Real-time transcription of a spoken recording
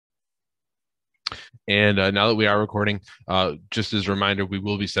And now that we are recording, just as a reminder, we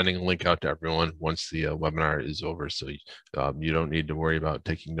will be sending a link out to everyone once the webinar is over. So you don't need to worry about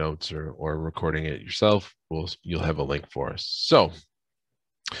taking notes or recording it yourself. You'll have a link for us. So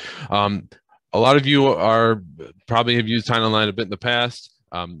a lot of you probably have used HeinOnline a bit in the past.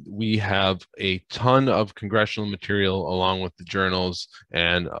 We have a ton of congressional material along with the journals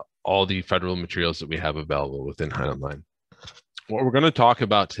and all the federal materials that we have available within HeinOnline. What we're going to talk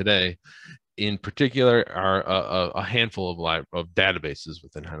about today in particular are a handful of databases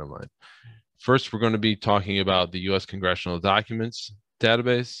within HeinOnline. First, we're going to be talking about the U.S. Congressional Documents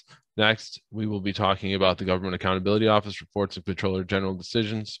database. Next, we will be talking about the Government Accountability Office reports and Comptroller General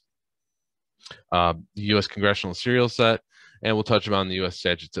decisions, the U.S. Congressional Serial Set, and we'll touch upon the U.S.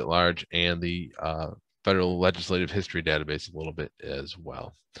 statutes at large and the Federal Legislative History database a little bit as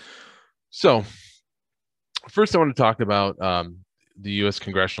well. So first, I want to talk about the U.S.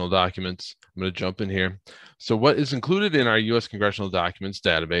 congressional documents. I'm going to jump in here. So what is included in our U.S. congressional documents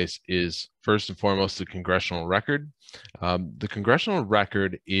database is first and foremost the congressional record. The congressional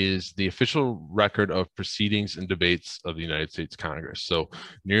record is the official record of proceedings and debates of the United States Congress. So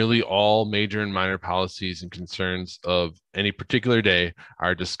nearly all major and minor policies and concerns of any particular day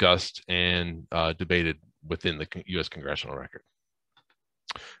are discussed and debated within the U.S. congressional record.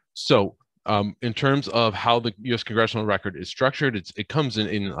 So in terms of how the U.S. congressional record is structured, it comes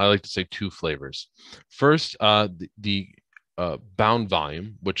in I like to say two flavors. First, the bound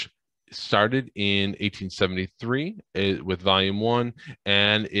volume, which started in 1873 with volume 1,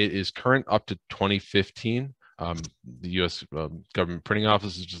 and it is current up to 2015. The U.S. Government Printing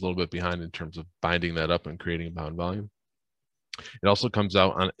Office is just a little bit behind in terms of binding that up and creating a bound volume. It also comes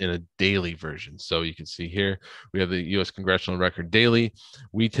out in a daily version. So you can see here, we have the U.S. Congressional Record Daily.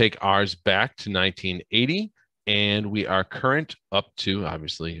 We take ours back to 1980, and we are current up to,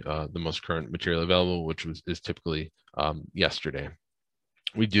 obviously, the most current material available, which is typically yesterday.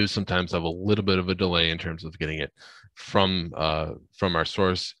 We do sometimes have a little bit of a delay in terms of getting it from our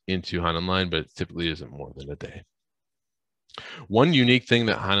source into HeinOnline, but it typically isn't more than a day. One unique thing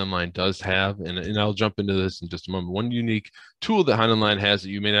that HeinOnline does have, and I'll jump into this in just a moment, one unique tool that HeinOnline has that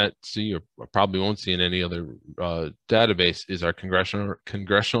you may not see or probably won't see in any other database is our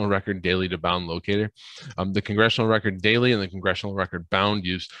Congressional Record Daily to Bound Locator. The Congressional Record Daily and the Congressional Record Bound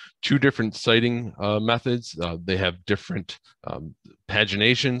use two different citing methods. They have different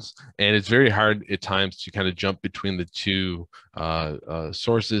paginations, and it's very hard at times to kind of jump between the two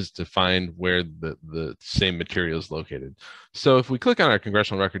sources to find where the same material is located. So if we click on our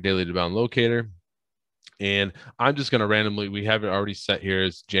Congressional Record Daily to Bound Locator, and I'm just going to randomly, we have it already set here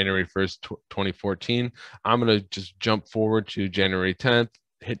as January 1st, 2014. I'm going to just jump forward to January 10th,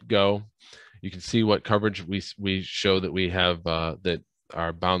 hit go. You can see what coverage we show that we have that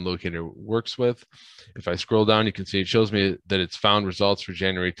our bound locator works with. If I scroll down, you can see it shows me that it's found results for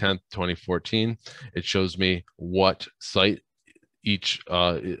January 10th, 2014. It shows me what site each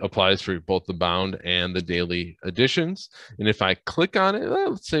applies for both the bound and the daily editions. And if I click on it,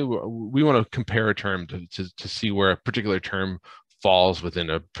 let's say we want to compare a term to see where a particular term falls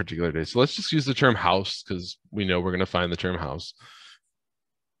within a particular day. So let's just use the term house, because we know we're going to find the term house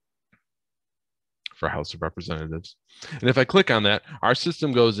for House of Representatives. And if I click on that, our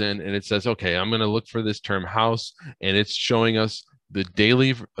system goes in and it says, okay, I'm going to look for this term house, and it's showing us the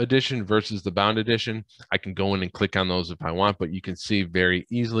daily edition versus the bound edition. I can go in and click on those if I want, but you can see very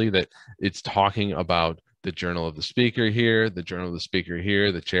easily that it's talking about the journal of the speaker here, the journal of the speaker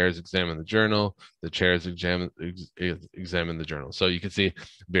here, the chairs examine the journal, the chairs examine the journal. So you can see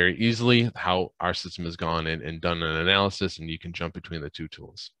very easily how our system has gone in and done an analysis, and you can jump between the two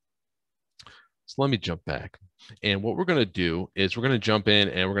tools. So let me jump back. And what we're going to do is we're going to jump in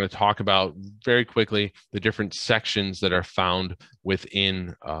and we're going to talk about very quickly the different sections that are found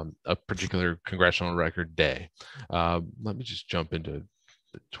within a particular congressional record day. Let me just jump into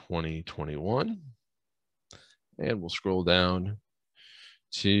 2021, and we'll scroll down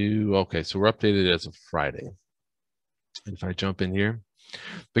to, okay, so we're updated as of Friday. And if I jump in here,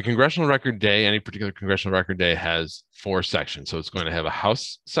 the Congressional Record Day, any particular Congressional Record Day, has 4 sections. So it's going to have a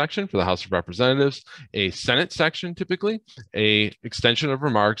House section for the House of Representatives, a Senate section typically, a extension of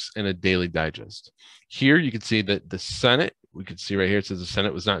remarks, and a daily digest. Here you can see that the Senate, we can see right here, it says the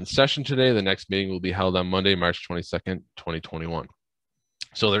Senate was not in session today. The next meeting will be held on Monday, March 22nd, 2021.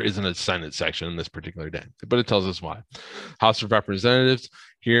 So there isn't a Senate section in this particular day, but it tells us why. House of Representatives,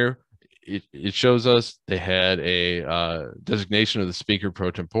 here, it shows us they had a designation of the Speaker pro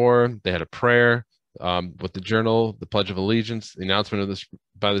tempore. They had a prayer. with the journal, the Pledge of Allegiance, the announcement of this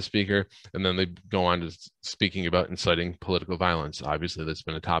by the speaker, and then they go on to speaking about inciting political violence. Obviously, that's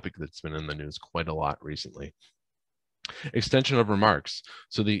been a topic that's been in the news quite a lot recently. Extension of remarks.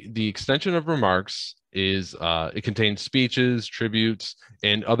 So the extension of remarks is it contains speeches, tributes,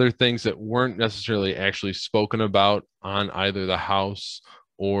 and other things that weren't necessarily actually spoken about on either the House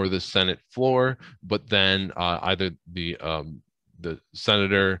or the Senate floor, but then either the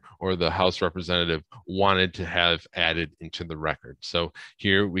senator or the House representative wanted to have added into the record. So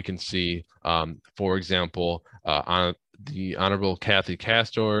here we can see, for example, on the Honorable Kathy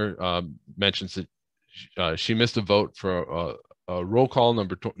Castor mentions that she missed a vote for a roll call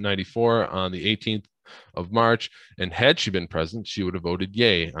number 94 on the 18th of March, and had she been present, she would have voted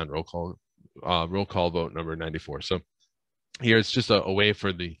yay on roll call vote number 94. So here it's just a way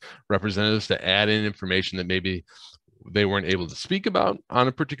for the representatives to add in information that maybe they weren't able to speak about on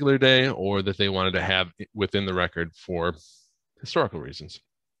a particular day, or that they wanted to have within the record for historical reasons.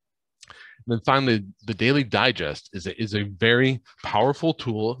 And then finally, the Daily Digest is a very powerful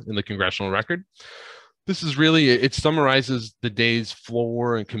tool in the congressional record. This is really, it summarizes the day's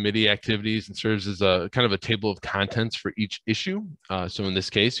floor and committee activities and serves as a kind of a table of contents for each issue. So in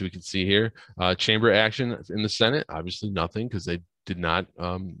this case, we can see here, chamber action in the Senate, obviously nothing because they did not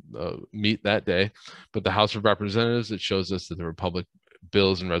meet that day. But the House of Representatives, it shows us that there were public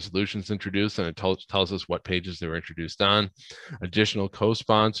bills and resolutions introduced, and it tells us what pages they were introduced on. Additional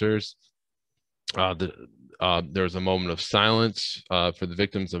co-sponsors. There was a moment of silence for the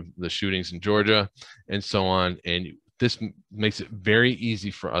victims of the shootings in Georgia, and so on. And this makes it very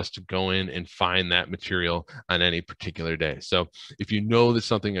easy for us to go in and find that material on any particular day. So if you know that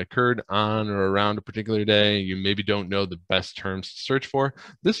something occurred on or around a particular day, you maybe don't know the best terms to search for,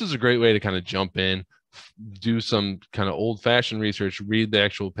 this is a great way to kind of jump in, do some kind of old-fashioned research, read the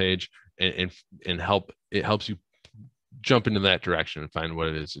actual page, and it helps you jump into that direction and find what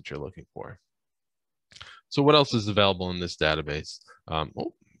it is that you're looking for. So what else is available in this database?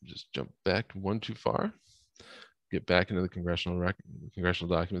 Just jump back one too far. Get back into the Congressional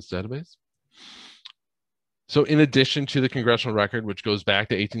Documents database. So in addition to the Congressional Record, which goes back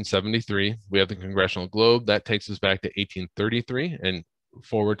to 1873, we have the Congressional Globe. That takes us back to 1833 and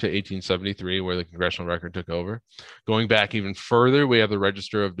forward to 1873, where the Congressional Record took over. Going back even further, we have the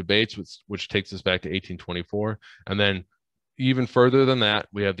Register of Debates, which takes us back to 1824. And then even further than that,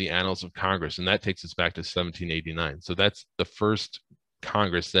 we have the Annals of Congress, and that takes us back to 1789. So that's the first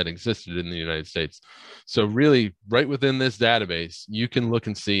Congress that existed in the United States. So really, right within this database, you can look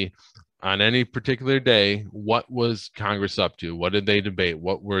and see on any particular day, what was Congress up to? What did they debate?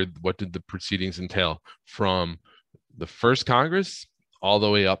 What did the proceedings entail from the first Congress all the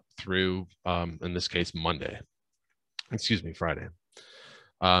way up through, in this case, Friday.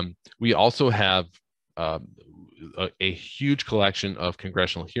 We also have a huge collection of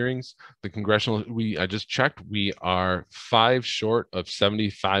congressional hearings. I just checked, we are 5 short of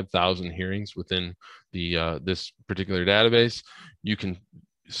 75,000 hearings within this particular database. You can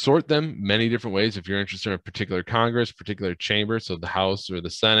sort them many different ways if you're interested in a particular Congress, particular chamber, so the House or the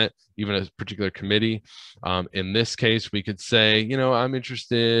Senate, even a particular committee. In this case, we could say, I'm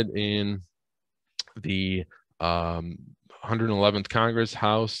interested in the 111th Congress,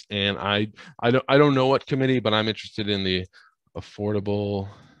 House, and I don't know what committee, but I'm interested in the affordable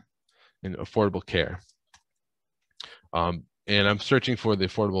care. And I'm searching for the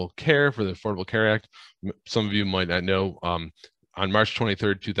Affordable Care Act. Some of you might not know, on March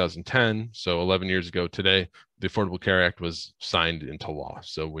 23rd, 2010, so 11 years ago today, the Affordable Care Act was signed into law.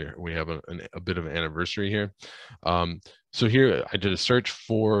 So we have a bit of an anniversary here. So here I did a search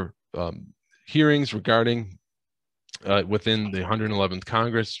for hearings regarding within the 111th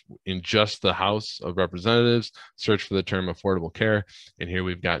Congress in just the House of Representatives, search for the term affordable care. And here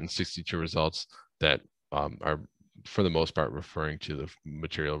we've gotten 62 results that are, for the most part, referring to the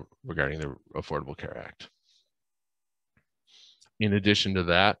material regarding the Affordable Care Act. In addition to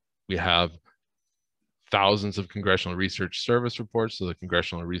that, we have thousands of Congressional Research Service reports. So the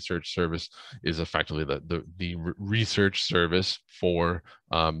Congressional Research Service is effectively the research service for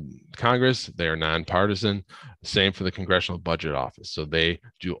Congress. They are nonpartisan. Same for the Congressional Budget Office. So they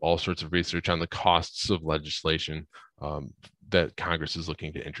do all sorts of research on the costs of legislation that Congress is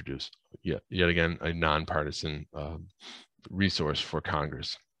looking to introduce. Yet again, a nonpartisan resource for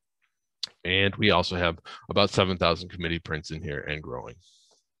Congress. And we also have about 7,000 committee prints in here and growing.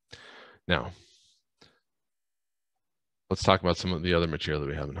 Now, let's talk about some of the other material that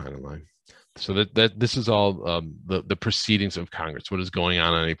we have in HeinOnline. So that this is all the proceedings of Congress, what is going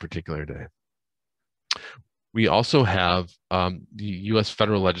on any particular day. We also have the U.S.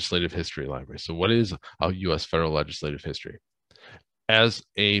 Federal Legislative History Library. So what is a U.S. Federal Legislative History? As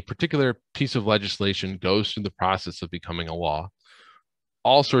a particular piece of legislation goes through the process of becoming a law,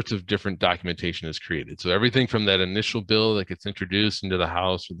 all sorts of different documentation is created. So everything from that initial bill that gets introduced into the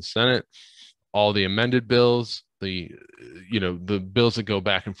House or the Senate, all the amended bills, the bills that go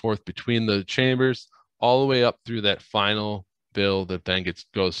back and forth between the chambers, all the way up through that final bill that then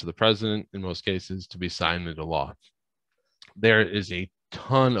goes to the president in most cases to be signed into law. There is a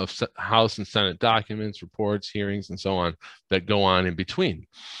ton of House and Senate documents, reports, hearings, and so on that go on in between.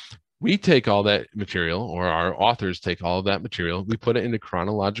 We take all that material, or our authors take all of that material, we put it into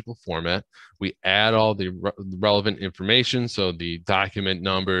chronological format. We add all the relevant information, so the document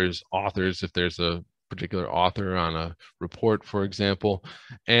numbers, authors, if there's a particular author on a report, for example,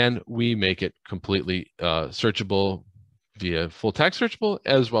 and we make it completely searchable via full text searchable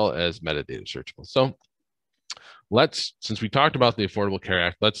as well as metadata searchable. So since we talked about the Affordable Care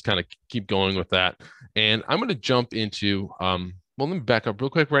Act, let's kind of keep going with that. And I'm going to jump into, well, let me back up real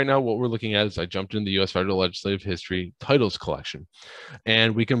quick right now. What we're looking at is I jumped into the U.S. Federal Legislative History titles collection,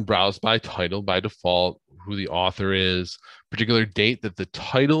 and we can browse by title by default, who the author is, particular date that the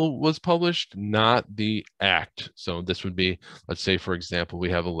title was published, not the act. So this would be, let's say, for example, we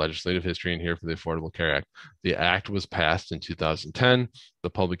have a legislative history in here for the Affordable Care Act. The act was passed in 2010. The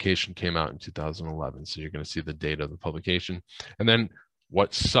publication came out in 2011. So you're going to see the date of the publication, and then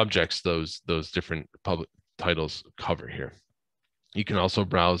what subjects those different public titles cover here. You can also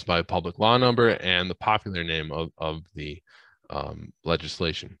browse by public law number and the popular name of the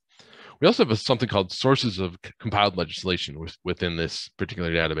legislation. We also have something called sources of compiled legislation within this particular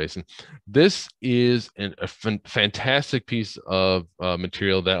database. And this is a fantastic piece of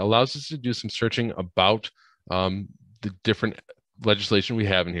material that allows us to do some searching about the different legislation we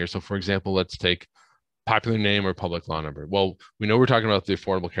have in here. So for example, let's take popular name or public law number. Well, we know we're talking about the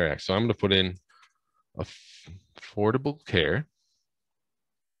Affordable Care Act. So I'm going to put in Affordable Care.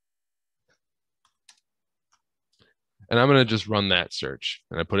 And I'm going to just run that search.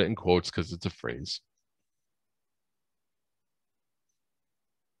 And I put it in quotes because it's a phrase.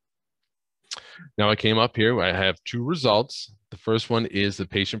 Now I came up here. I have two results. The first one is the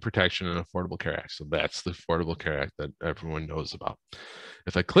Patient Protection and Affordable Care Act. So that's the Affordable Care Act that everyone knows about.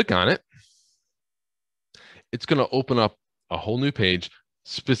 If I click on it, it's going to open up a whole new page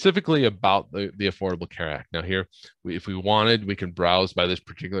specifically about the Affordable Care Act. Now here, if we wanted, we can browse by this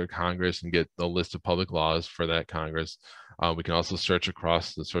particular Congress and get the list of public laws for that Congress. We can also search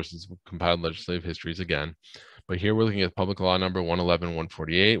across the sources of compiled legislative histories again. But here we're looking at public law number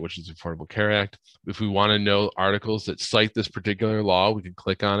 111-148, which is the Affordable Care Act. If we want to know articles that cite this particular law, we can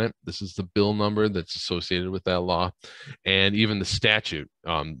click on it. This is the bill number that's associated with that law, and even the statute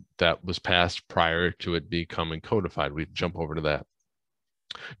that was passed prior to it becoming codified. We jump over to that.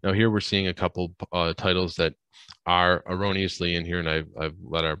 Now here we're seeing a couple titles that are erroneously in here, and I've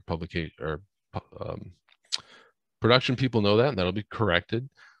let our production people know that, and that'll be corrected.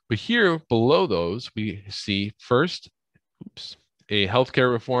 But here below those, we see first, a healthcare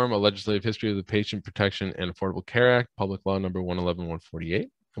reform, a legislative history of the Patient Protection and Affordable Care Act, public law number 111-148, and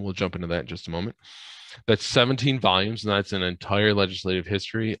we'll jump into that in just a moment. That's 17 volumes, and that's an entire legislative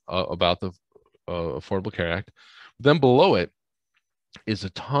history about the Affordable Care Act. Then below it is a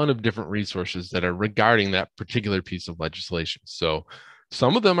ton of different resources that are regarding that particular piece of legislation. So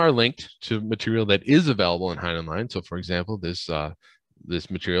some of them are linked to material that is available in HeinOnline. So for example,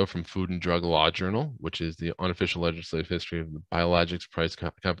 this material from Food and Drug Law Journal, which is the unofficial legislative history of the Biologics Price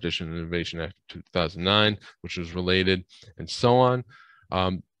Competition and Innovation Act of 2009, which was related, and so on.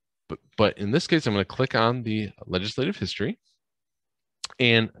 But in this case, I'm going to click on the legislative history.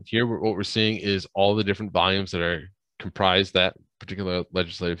 And here what we're seeing is all the different volumes that comprise that particular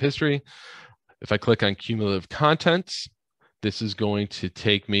legislative history. If I click on cumulative contents, this is going to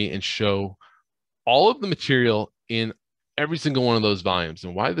take me and show all of the material in every single one of those volumes.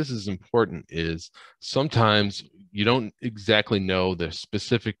 And why this is important is sometimes you don't exactly know the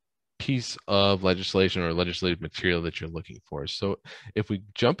specific piece of legislation or legislative material that you're looking for. So if we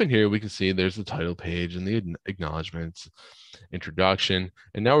jump in here, we can see there's the title page and the acknowledgments, introduction.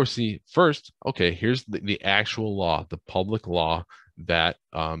 And now we're seeing first, okay, here's the actual law, the public law that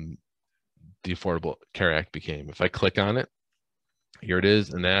the Affordable Care Act became. If I click on it, here it is,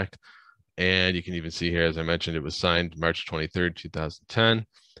 an act. And you can even see here, as I mentioned, it was signed March 23rd, 2010.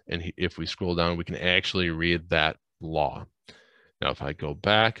 And if we scroll down, we can actually read that law. Now, if I go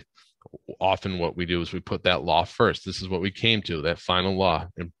back, often what we do is we put that law first. This is what we came to, that final law.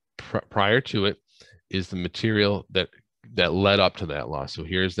 And prior to it is the material that led up to that law. So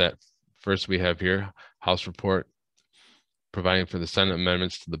here's that First, we have here House report providing for the Senate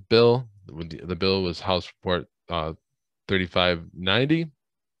amendments to the bill. The bill was House Report 3590.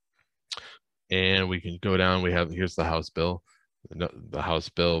 And we can go down. Here's the House bill, the House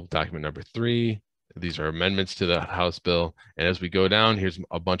bill document number 3. These are amendments to the House bill. And as we go down, here's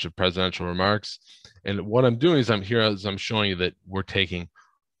a bunch of presidential remarks. And what I'm doing is I'm showing you that we're taking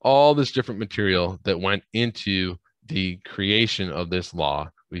all this different material that went into the creation of this law.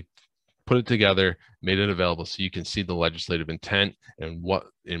 We put it together, made it available so you can see the legislative intent and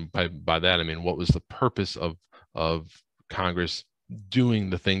by that I mean what was the purpose of Congress doing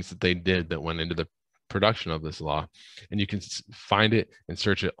the things that they did that went into the production of this law. And you can find it and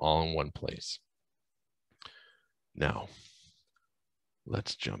search it all in one place. Now,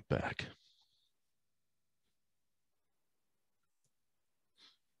 let's jump back.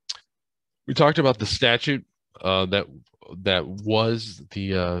 We talked about the statute that was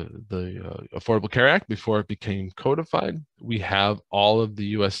the Affordable Care Act before it became codified. We have all of the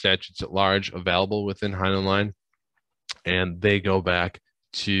U.S. statutes at large available within HeinOnline, and they go back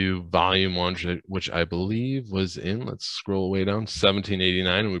to volume 1, which I believe was in, let's scroll way down,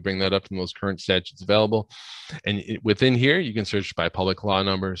 1789, and we bring that up to the most current statutes available. And within here, you can search by public law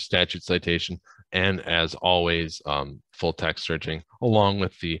number, statute citation, and as always, full text searching, along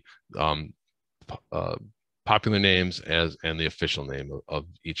with the popular names and the official name of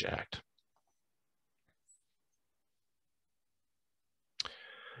each act.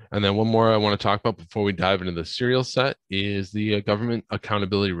 And then one more I want to talk about before we dive into the serial set is the government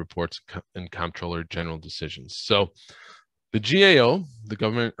accountability reports and comptroller general decisions. So the GAO, the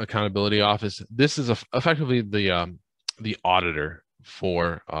Government Accountability Office, this is effectively the auditor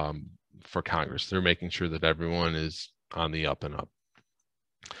for Congress. They're making sure that everyone is on the up and up.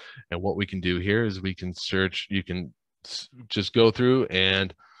 And what we can do here is we can search, you can just go through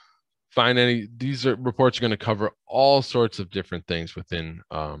and find these reports are going to cover all sorts of different things within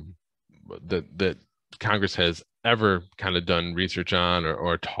that Congress has ever kind of done research on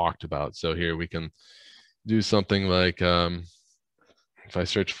or talked about. So here we can do something like, if I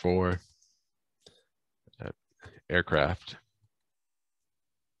search for aircraft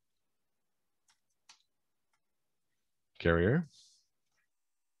carrier.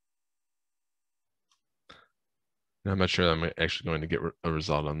 I'm not sure that I'm actually going to get a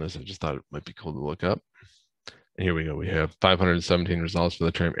result on this. I just thought it might be cool to look up. And here we go. We have 517 results for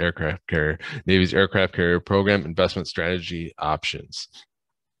the term aircraft carrier, Navy's aircraft carrier program, investment strategy options.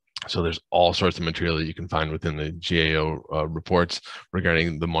 So there's all sorts of material that you can find within the GAO reports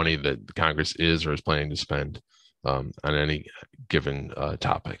regarding the money that the Congress is or is planning to spend on any given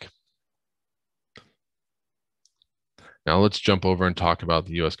topic. Now let's jump over and talk about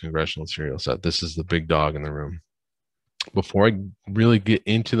the U.S. Congressional Serial Set. This is the big dog in the room. Before I really get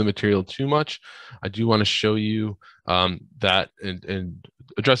into the material too much, I do want to show you that and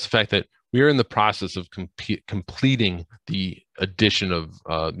address the fact that we are in the process of completing the addition of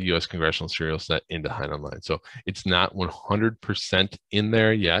the U.S. Congressional Serial Set into HeinOnline. So it's not 100% in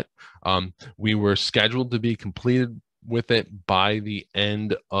there yet. We were scheduled to be completed with it by the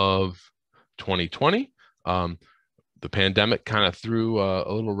end of 2020. The pandemic kind of threw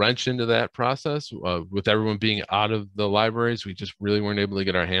a little wrench into that process. With everyone being out of the libraries, we just really weren't able to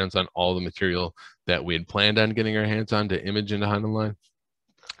get our hands on all the material that we had planned on getting our hands on to image into HeinOnline.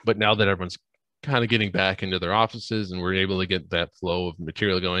 But now that everyone's kind of getting back into their offices and we're able to get that flow of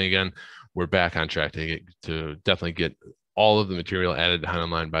material going again, we're back on track to definitely get all of the material added to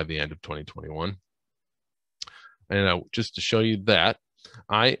HeinOnline by the end of 2021. And just to show you that,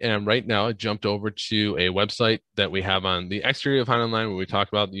 I am right now, I jumped over to a website that we have on the exterior of HeinOnline where we talk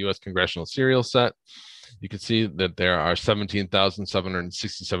about the U.S. Congressional Serial Set. You can see that there are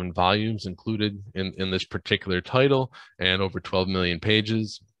 17,767 volumes included in this particular title and over 12 million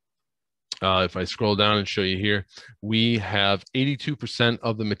pages. If I scroll down and show you here, we have 82%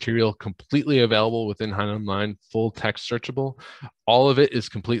 of the material completely available within HeinOnline, full text searchable. All of it is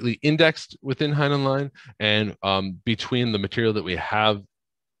completely indexed within HeinOnline, and between the material that we have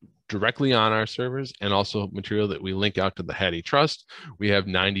directly on our servers and also material that we link out to the Hattie Trust, we have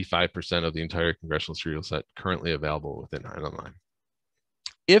 95% of the entire Congressional Serial Set currently available within HeinOnline.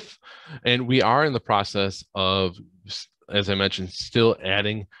 And we are in the process of, as I mentioned, still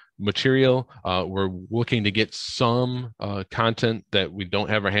adding material. We're looking to get some content that we don't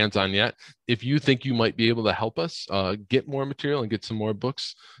have our hands on yet. If you think you might be able to help us get more material and get some more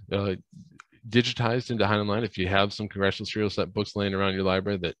books digitized into HeinOnline, if you have some Congressional Serial Set books laying around your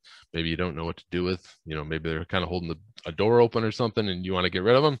library that maybe you don't know what to do with, maybe they're kind of holding a door open or something and you want to get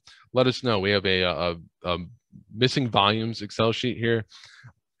rid of them, let us know. We have a missing volumes Excel sheet here.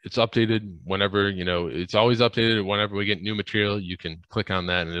 it's updated whenever, it's always updated. Whenever we get new material, you can click on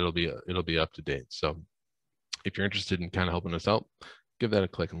that and it'll be up to date. So if you're interested in kind of helping us out, give that a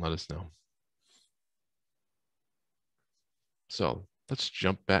click and let us know. So let's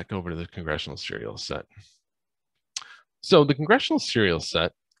jump back over to the Congressional Serial Set. So the Congressional Serial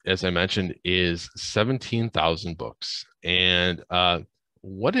Set, as I mentioned, is 17,000 books. And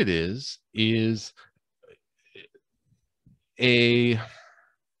what it is just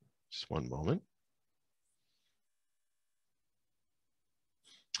one moment.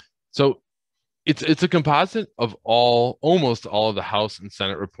 So it's a composite of almost all of the House and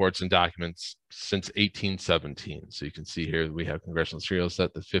Senate reports and documents since 1817. So you can see here we have Congressional Serial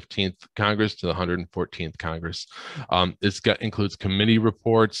Set, the 15th Congress to the 114th Congress. Includes committee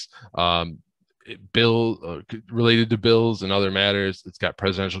reports, related to bills and other matters. It's got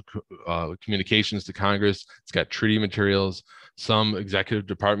presidential communications to Congress. It's got treaty materials, some executive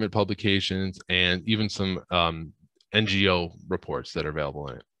department publications, and even some NGO reports that are available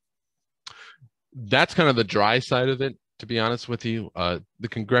in it. That's kind of the dry side of it, to be honest with you. The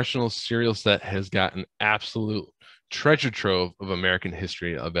Congressional Serial Set has got an absolute treasure trove of American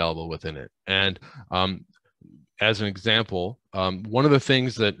history available within it. And as an example, one of the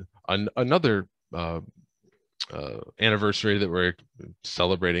things that another anniversary that we're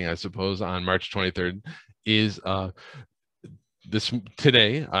celebrating, I suppose, on March 23rd is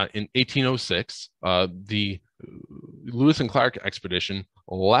today in 1806, the Lewis and Clark expedition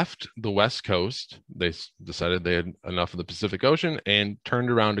left the West Coast. They decided they had enough of the Pacific Ocean and turned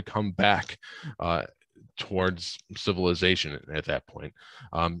around to come back towards civilization at that point.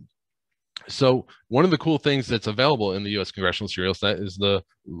 So one of the cool things that's available in the U.S. Congressional Serial Set is the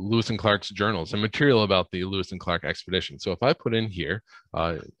Lewis and Clark's journals and material about the Lewis and Clark expedition. So if I put in here,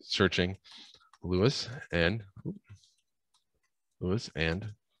 searching Lewis and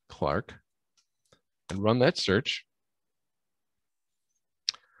Clark and run that search,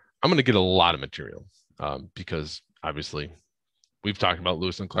 I'm going to get a lot of material because obviously we've talked about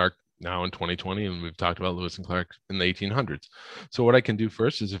Lewis and Clark now in 2020, and we've talked about Lewis and Clark in the 1800s. So what I can do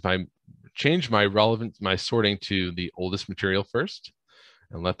first is if I change my sorting to the oldest material first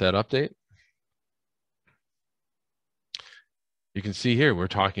and let that update, you can see here we're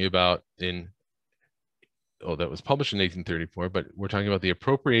talking about that was published in 1834, but we're talking about the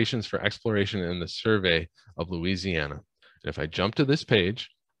appropriations for exploration and the survey of Louisiana. And if I jump to this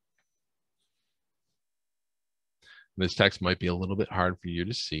page, this text might be a little bit hard for you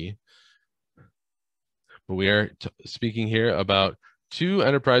to see, but we are speaking here about two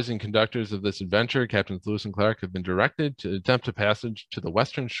enterprising conductors of this adventure. Captains Lewis and Clark have been directed to attempt a passage to the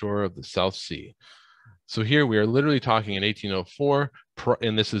western shore of the South Sea. So here we are literally talking in 1804,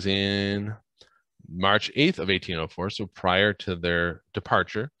 and this is in March 8th of 1804, so prior to their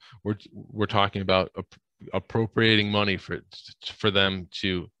departure. We're talking about appropriating money for them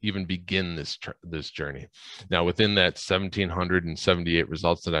to even begin this journey. Now, within that 1,778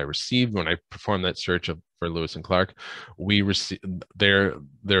 results that I received when I performed that search for Lewis and Clark, we received their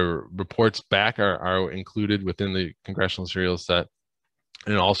reports back are included within the Congressional Serial Set,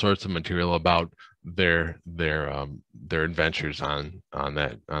 and all sorts of material about their adventures on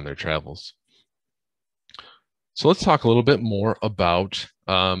their travels. So let's talk a little bit more about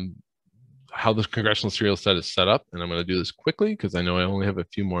how the Congressional Serial Set is set up. And I'm going to do this quickly because I know I only have a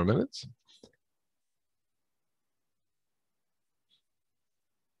few more minutes.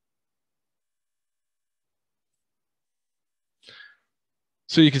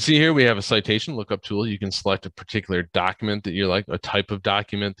 So you can see here we have a citation lookup tool. You can select a particular document that you like, a type of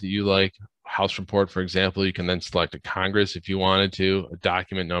document that you like. House report, for example, you can then select a Congress if you wanted to, a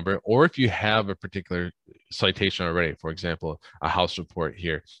document number, or if you have a particular citation already, for example, a House report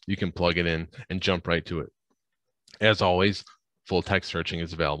here, you can plug it in and jump right to it. As always, full text searching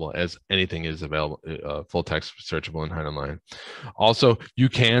is available, as anything is available, full text searchable in HeinOnline. Also, you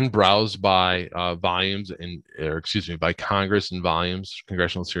can browse by volumes by Congress and volumes,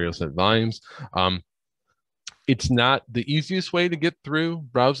 Congressional Serial Set volumes. It's not the easiest way to get through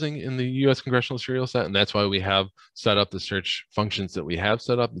browsing in the U.S. Congressional Serial Set, and that's why we have set up the search functions that we have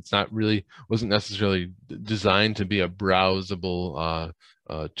set up. It's wasn't necessarily designed to be a browsable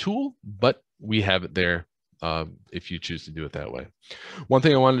tool, but we have it there if you choose to do it that way. One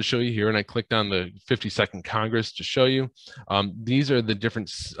thing I wanted to show you here, and I clicked on the 52nd Congress to show you, these are the different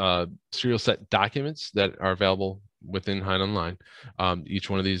serial set documents that are available within HeinOnline. Each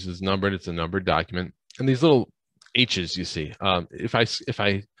one of these is numbered. It's a numbered document. And these little H's you see, if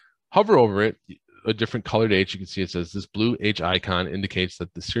I hover over it, a different colored H, you can see it says this blue H icon indicates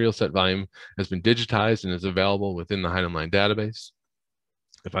that the serial set volume has been digitized and is available within the HeinOnline database.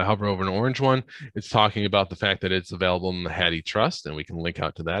 If I hover over an orange one, it's talking about the fact that it's available in the Hattie Trust, and we can link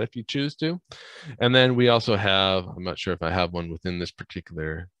out to that if you choose to. And then we also have, I'm not sure if I have one within this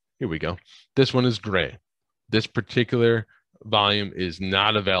particular, here we go. This one is gray. This particular volume is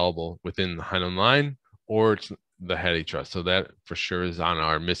not available within the HeinOnline or it's the Hattie Trust. So that for sure is on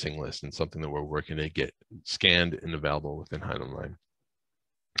our missing list and something that we're working to get scanned and available within HeinOnline.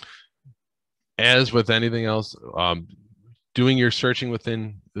 As with anything else, doing your searching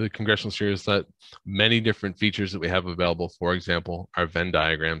within the Congressional Serial Set, many different features that we have available. For example, our Venn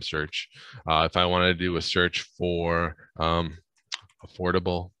diagram search. If I wanted to do a search for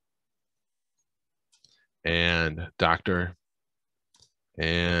affordable and doctor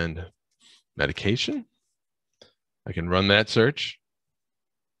and medication, I can run that search.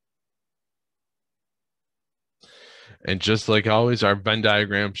 And just like always, our Venn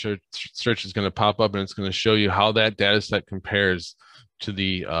diagram search is going to pop up and it's going to show you how that data set compares to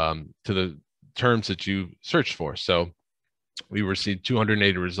the terms that you searched for. So we received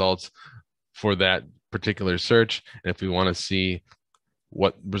 280 results for that particular search. And if we want to see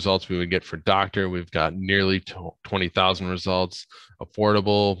what results we would get for doctor, we've got nearly 20,000 results.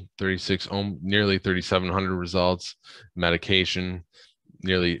 Affordable, 36, nearly 3,700 results. Medication,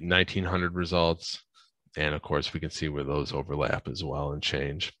 nearly 1,900 results. And of course, we can see where those overlap as well and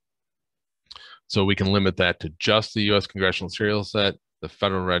change. So we can limit that to just the U.S. Congressional Serial Set, the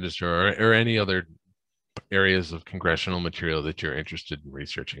Federal Register, or any other areas of congressional material that you're interested in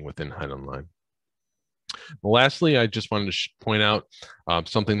researching within HeinOnline. Lastly, I just wanted to point out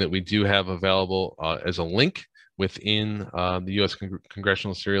something that we do have available as a link within the U.S.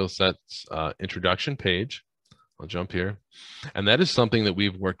 Congressional Serial Set's introduction page. I'll jump here. And that is something that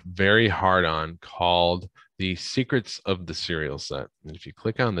we've worked very hard on called the Secrets of the Serial Set. And if you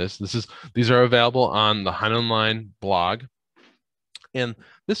click on this, these are available on the HeinOnline blog. And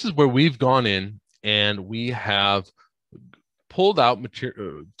this is where we've gone in and we have pulled out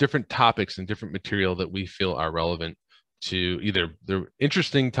different topics and different material that we feel are relevant to either the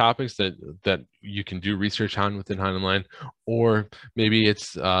interesting topics that you can do research on within HeinOnline, or maybe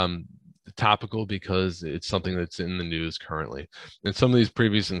it's topical because it's something that's in the news currently. And some of these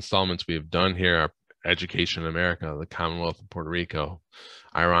previous installments we have done here are Education in America, the Commonwealth of Puerto Rico,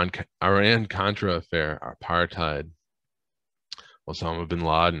 Iran-Contra affair, apartheid, Osama bin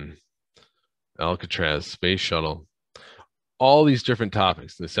Laden, Alcatraz, space shuttle, all these different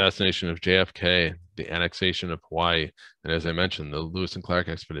topics, the assassination of JFK, the annexation of Hawaii, and as I mentioned, the Lewis and Clark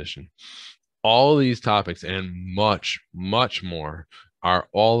expedition. All these topics and much, much more are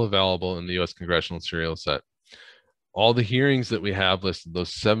all available in the U.S. Congressional Serial Set. All the hearings that we have listed,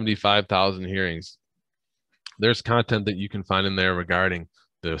 those 75,000 hearings, there's content that you can find in there regarding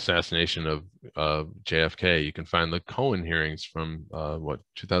the assassination of JFK. You can find the Cohen hearings from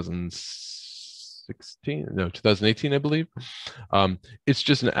 2018, I believe. It's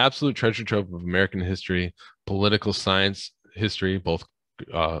just an absolute treasure trove of American history, political science history, both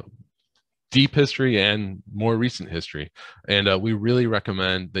deep history and more recent history. And we really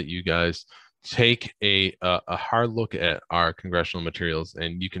recommend that you guys take a hard look at our congressional materials,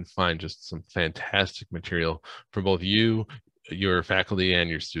 and you can find just some fantastic material for both you, your faculty, and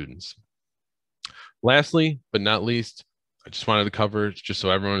your students. Lastly, but not least, I just wanted to cover, just so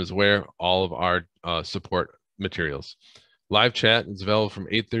everyone is aware, all of our support materials. Live chat is available from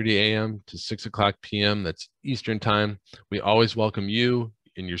 8:30 a.m. to 6 o'clock p.m. That's Eastern time. We always welcome you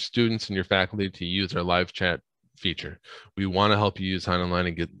and your students and your faculty to use our live chat feature. We want to help you use HeinOnline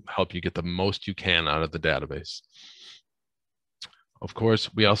and help you get the most you can out of the database. Of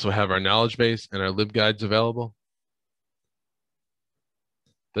course, we also have our knowledge base and our LibGuides available.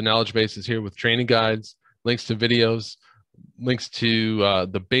 The knowledge base is here with training guides, links to videos, links to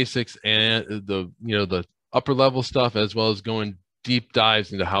the basics and the upper level stuff, as well as going deep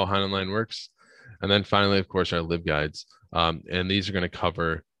dives into how HeinOnline works. And then finally, of course, our LibGuides. And these are going to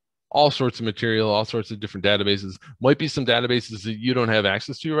cover all sorts of material, all sorts of different databases. Might be some databases that you don't have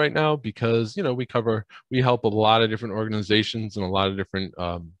access to right now because, we help a lot of different organizations and a lot of different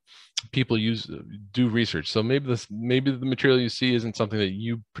people do research. So maybe the material you see isn't something that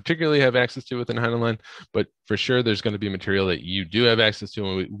you particularly have access to within HeinOnline, but for sure there's going to be material that you do have access to,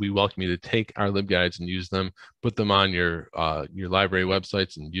 and we welcome you to take our LibGuides and use them, put them on your library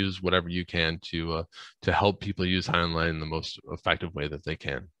websites, and use whatever you can to help people use HeinOnline in the most effective way that they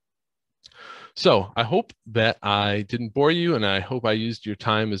can. So I hope that I didn't bore you, and I hope I used your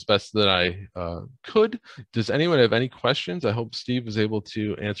time as best that I could. Does anyone have any questions? I hope Steve was able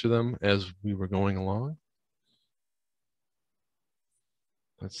to answer them as we were going along.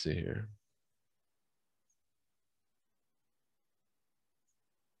 Let's see here.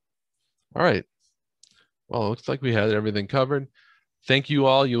 All right. Well, it looks like we had everything covered. Thank you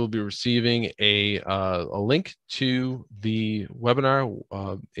all. You will be receiving a link to the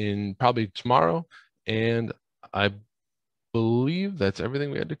webinar in probably tomorrow. And I believe that's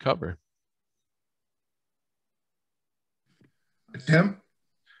everything we had to cover. Tim?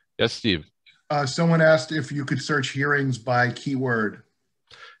 Yes, Steve. Someone asked if you could search hearings by keyword.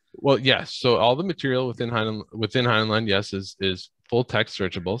 Well, yes. So all the material within HeinOnline, yes, is full text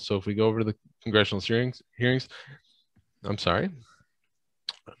searchable. So if we go over to the congressional hearings, I'm sorry.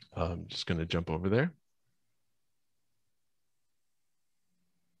 I'm just going to jump over there.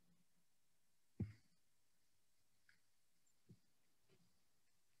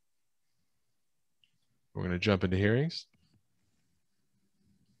 We're going to jump into hearings.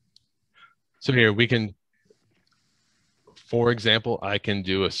 So here we can, for example, I can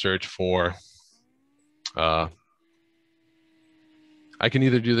do a search for, I can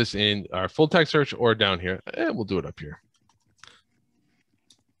either do this in our full text search or down here. And we'll do it up here.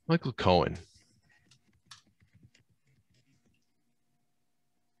 Michael Cohen.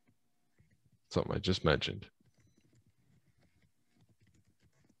 Something I just mentioned.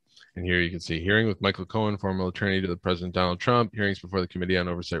 And here you can see hearing with Michael Cohen, former attorney to the President Donald Trump, hearings before the Committee on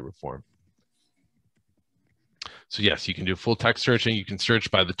Oversight Reform. So yes, you can do full text searching. You can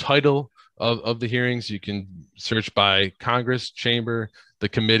search by the title of the hearings. You can search by Congress, chamber, the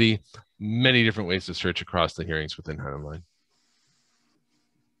committee, many different ways to search across the hearings within HeinOnline.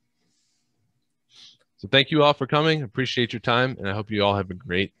 So thank you all for coming. Appreciate your time, and I hope you all have a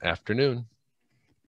great afternoon.